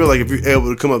 but I feel like if you're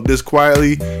able to come up this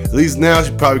quietly, at least now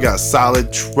she probably got a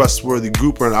solid, trustworthy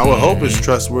group around. I would hope it's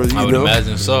trustworthy. I would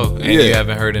imagine so. And you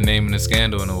haven't heard her name in the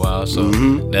scandal in a while, so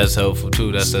that's helpful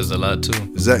too. That says a lot too.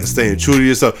 Exactly, staying true to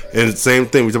yourself. And the same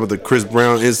thing, we talk about the Chris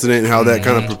Brown incident and how that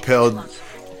kind of propelled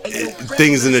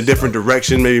things in a different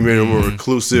direction. Maybe made her more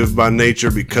reclusive by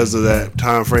nature because of that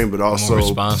time frame, but also more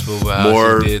responsible about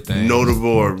more notable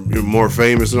or more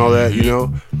famous and all that, you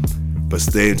know. But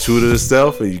staying true to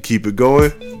yourself and you keep it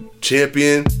going.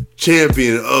 Champion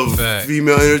of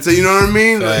female entertainment. You know what I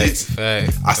mean?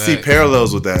 I see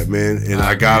parallels with that, man, and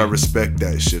I gotta respect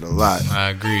that shit a lot. I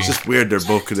agree. It's just weird they're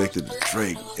both connected to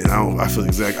Drake, and I feel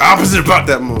exactly opposite about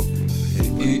that move.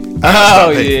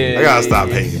 I gotta stop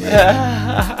hating,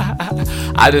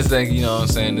 man. I just think, you know what I'm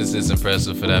saying, this is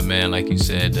impressive for that man, like you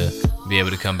said, to be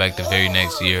able to come back the very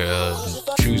next year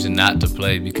choosing not to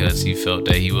play because he felt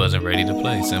that he wasn't ready to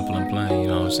play, simple and plain, you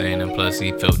know what I'm saying? And plus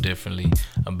he felt differently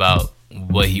about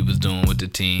what he was doing with the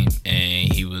team,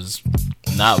 and he was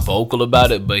not vocal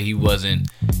about it, but he wasn't,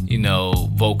 you know,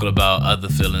 vocal about other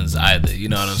feelings either. You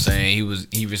know what I'm saying?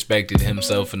 He respected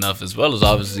himself enough, as well as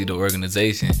obviously the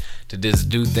organization, to just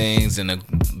do things in a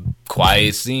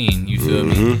quiet scene. You feel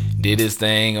me? Did his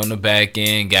thing on the back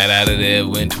end, got out of there,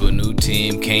 went to a new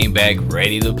team, came back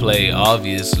ready to play.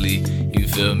 Obviously, you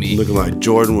feel me? Looking like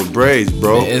Jordan with braids,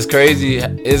 bro. It's crazy.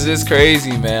 It's just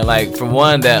crazy, man. Like, for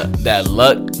one, that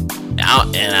luck.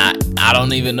 And I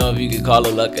don't even know if you could call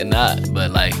it luck or not,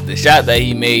 but like the shot that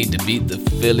he made to beat the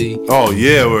Philly. Oh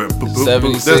yeah,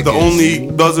 that's the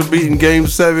only buzzer beating Game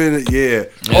 7. Yeah,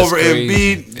 over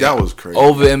Embiid, that was crazy.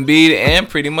 Over Embiid and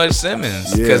pretty much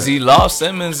Simmons, because he lost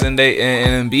Simmons and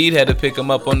Embiid had to pick him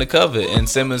up on the cover, and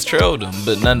Simmons trailed him.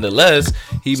 But nonetheless,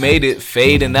 he made it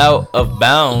fading out of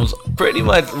bounds, pretty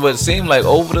much what seemed like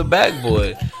over the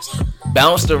backboard,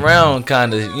 bounced around,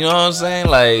 kind of. You know what I'm saying?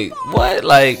 Like what?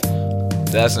 Like.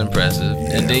 That's impressive.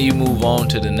 Yeah. And then you move on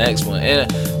to the next one. And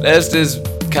that's just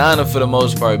kind of, for the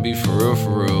most part, be for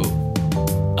real.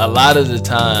 A lot of the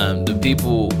time, the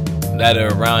people that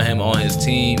are around him on his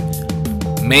team,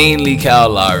 mainly Kyle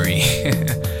Lowry,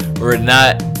 were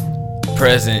not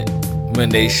present when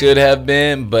they should have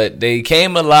been, but they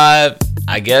came alive,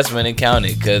 I guess, when it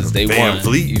counted, because they won. Van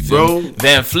Vliet, bro.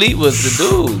 Van Vliet was the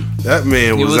dude. That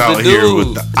man was out here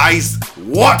with the ice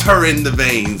water in the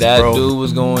veins, that bro. Dude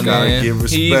was going in.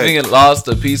 He even lost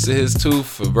a piece of his tooth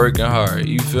for working hard.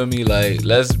 You feel me? Like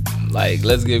let's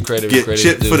give credit. Get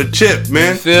chipped for the chip,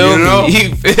 man. You feel me?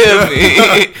 You feel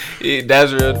me?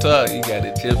 That's real talk. He got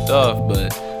it chipped off,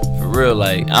 but for real,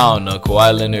 like I don't know.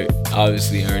 Kawhi Leonard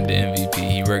obviously earned the MVP.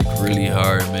 He worked really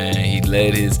hard, man. He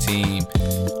led his team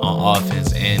on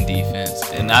offense and defense,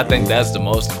 and I think that's the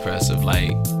most impressive.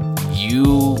 Like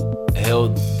you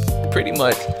held pretty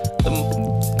much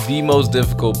the most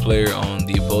difficult player on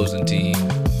the opposing team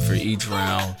for each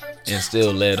round and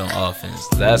still led on offense.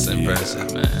 That's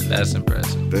impressive, man. That's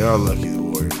impressive. They are lucky the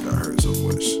Warriors got hurt so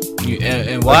much.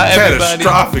 And why like everybody?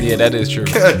 Catastrophic. Yeah, that is true.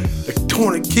 Like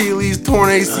torn Achilles, torn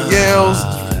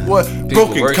ACLs,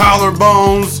 broken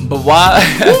collarbones. But why?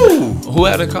 Who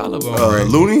had a collarbone?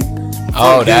 Looney.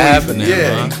 Oh, that happened.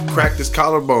 Yeah, he cracked his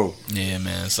collarbone. Yeah,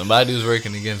 man. Somebody was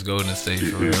working against Golden State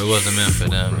for real. It wasn't meant for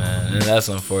them, man. And that's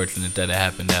unfortunate that it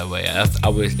happened that way. I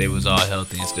wish they was all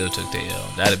healthy and still took their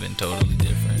L. That'd have been totally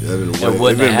different. It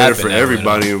wouldn't have better for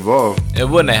everybody involved. It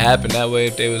wouldn't have happened that way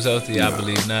if they was healthy. I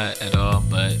believe not at all.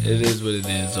 But it is what it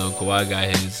is. So Kawhi got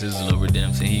his little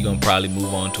redemption. He gonna probably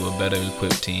move on to a better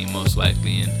equipped team most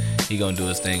likely, and he gonna do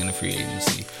his thing in the free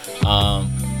agency. Oh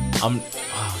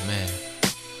man.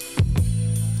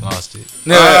 Lost it.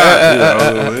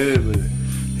 Yeah,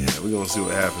 we're gonna see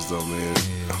what happens though, man.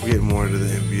 Yeah. I'm getting more into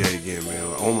the NBA again, man.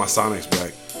 I want my Sonics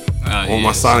back. I want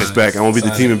my Sonics back. I want to be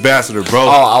the team ambassador, bro.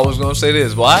 Oh, I was gonna say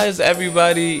this. Why is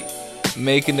everybody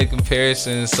making the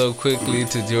comparison so quickly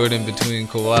to Jordan between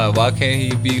Kawhi? Why can't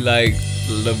he be like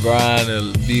LeBron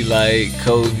or be like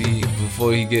Kobe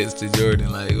before he gets to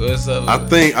Jordan? Like, what's up? I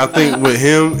think with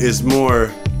him it's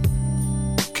more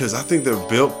because I think they're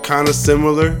built kind of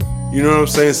similar. You know what I'm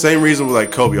saying? Same reason with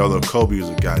like Kobe, although Kobe was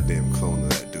a goddamn clone of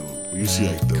that dude. When you see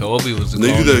like Kobe was the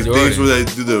they clone do the of Jordan. things where they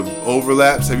do the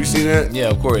overlaps. Have you seen that? Yeah,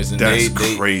 of course. And that's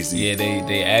crazy. Yeah,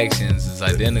 they actions is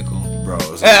identical. Bro,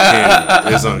 it's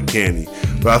uncanny. It's uncanny.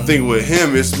 But I think with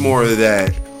him, it's more of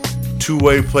that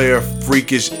two-way player,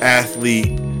 freakish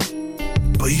athlete.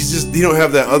 But he don't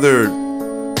have that other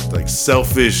like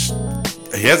selfish.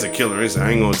 He has a killer instinct.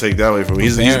 I ain't gonna take that away from him.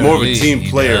 He's more of a team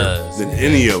player than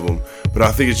any of them. But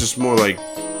I think it's just more like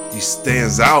he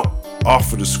stands out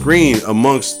off of the screen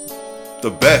amongst the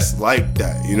best like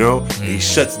that, you know? Mm-hmm. He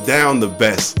shuts down the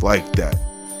best like that.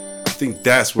 I think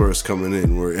that's where it's coming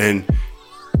in. And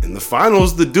in the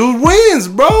finals, the dude wins,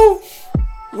 bro.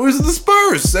 Where's the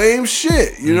Spurs? Same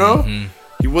shit, you know? Mm-hmm.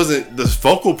 He wasn't the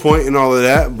focal point and all of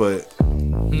that, but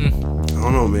I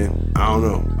don't know, man. I don't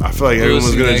know. I feel like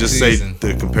everyone's going to just say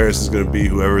the comparison's going to be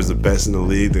whoever is the best in the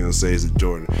league. They're going to say it's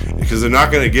Jordan. Because they're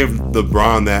not going to give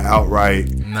LeBron that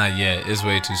outright. Not yet. It's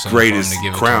way too soon greatest for him to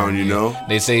give crown, you know?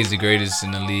 They say he's the greatest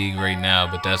in the league right now,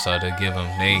 but that's all they give him.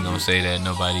 They ain't going to say that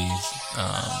nobody's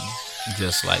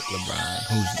just like LeBron,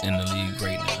 who's in the league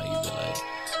right now either. Like,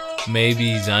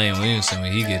 maybe Zion Williamson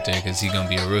when he get there, because he's going to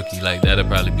be a rookie. Like, that'll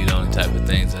probably be the only type of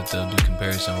things that they'll do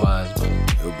comparison-wise. But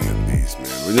he'll be a beast, man.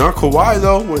 But you know, Kawhi,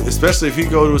 though, especially if he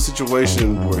go to a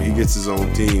situation where he gets his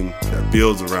own team that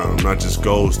builds around him, not just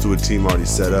goes to a team already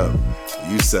set up.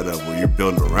 You set up where you're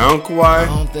building around Kawhi.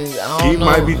 He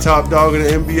might be top dog in the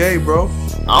NBA, bro.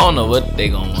 I don't know what they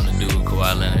going to want to do with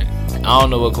Kawhi Leonard. I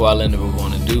don't know what Kawhi Leonard would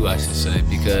want to do, I should say,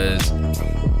 because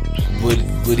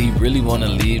would he really want to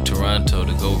leave Toronto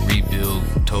to go rebuild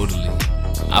totally?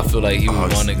 I feel like he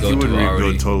would want to go to already. He would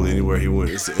rebuild totally anywhere he went.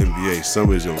 It's the NBA.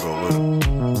 Somebody's going to go with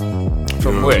him.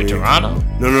 From where? Toronto?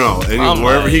 No. And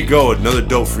wherever he go, another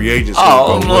dope free agent's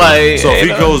gonna go with him. So if he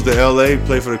goes to LA,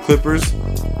 play for the Clippers,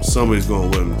 somebody's gonna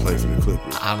want him to play for the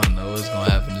Clippers. I don't know what's gonna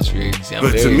happen this free agency.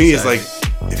 But to me, it's like,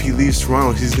 if he leaves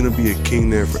Toronto, he's gonna be a king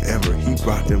there forever. He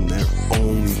brought them their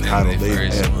only title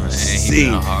they've ever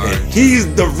seen, and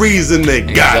he's the reason they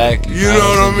got it. You know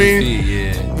what I mean?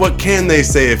 Yeah. What can they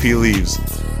say if he leaves?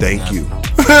 Thank you.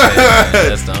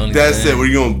 That's the only That's thing. it. What,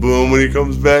 you gonna boo him when he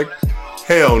comes back?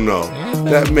 Hell no.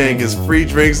 That man gets free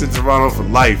drinks in Toronto for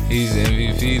life. He's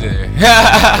MVP there.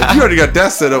 If you already got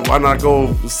that set up, why not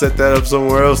go set that up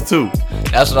somewhere else too?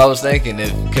 That's what I was thinking.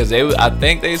 Because I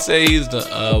think they say he's the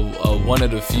one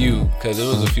of the few. Because there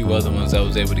was a few other ones that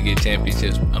was able to get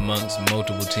championships amongst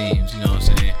multiple teams. You know what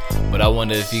I'm saying? But I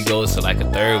wonder if he goes to like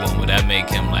a third one, would that make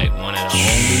him like one of the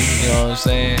only? You know what I'm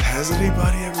saying? Has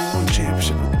anybody ever won a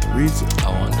championship with 3 teams? I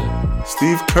wonder.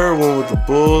 Steve Kerr won with the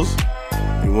Bulls.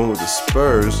 He won with the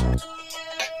Spurs.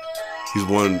 He's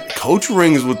won coach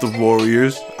rings with the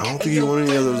Warriors. I don't think he won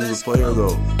any others as a player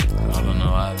though. I don't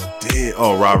know either. Damn.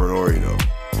 Oh, Robert Horry though.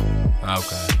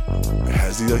 Okay.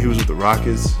 Has he? He was with the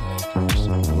Rockets,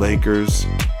 Lakers,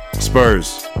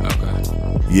 Spurs.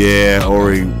 Okay. Yeah,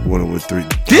 Horry won it with 3.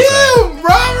 Damn,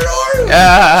 Robert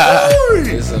Horry.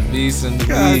 There's some beast in the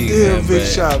God league. damn, Man, big but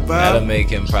shot, Bob. that'll make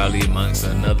him probably amongst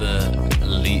another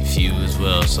elite few as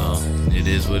well. So it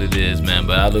is what it is, man.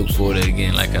 But I look forward to,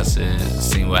 again, like I said,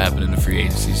 seeing what happened in the free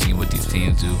agency, seeing what these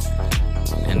teams do.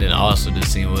 And then also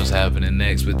just seeing what's happening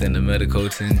next within the meta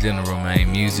culture in general,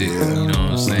 man. Music, you know what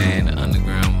I'm saying? The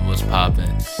underground, what's popping.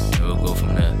 And we'll go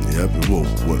from there. Yep,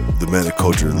 what the meta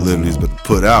culture literally is about to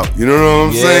put out. You know what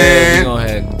I'm Yeah, saying? we're going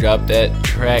to have drop that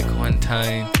track one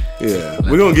time. Yeah,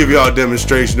 we're going to give y'all a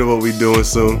demonstration of what we doing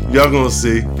soon. Y'all going to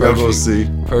see. Y'all going to see.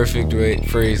 Perfect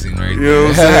phrasing right You know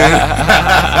what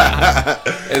I'm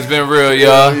saying? It's been real,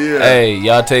 y'all. Yeah. Hey,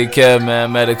 y'all take care,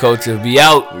 man. Meta culture be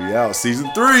out. We out. Season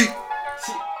 3.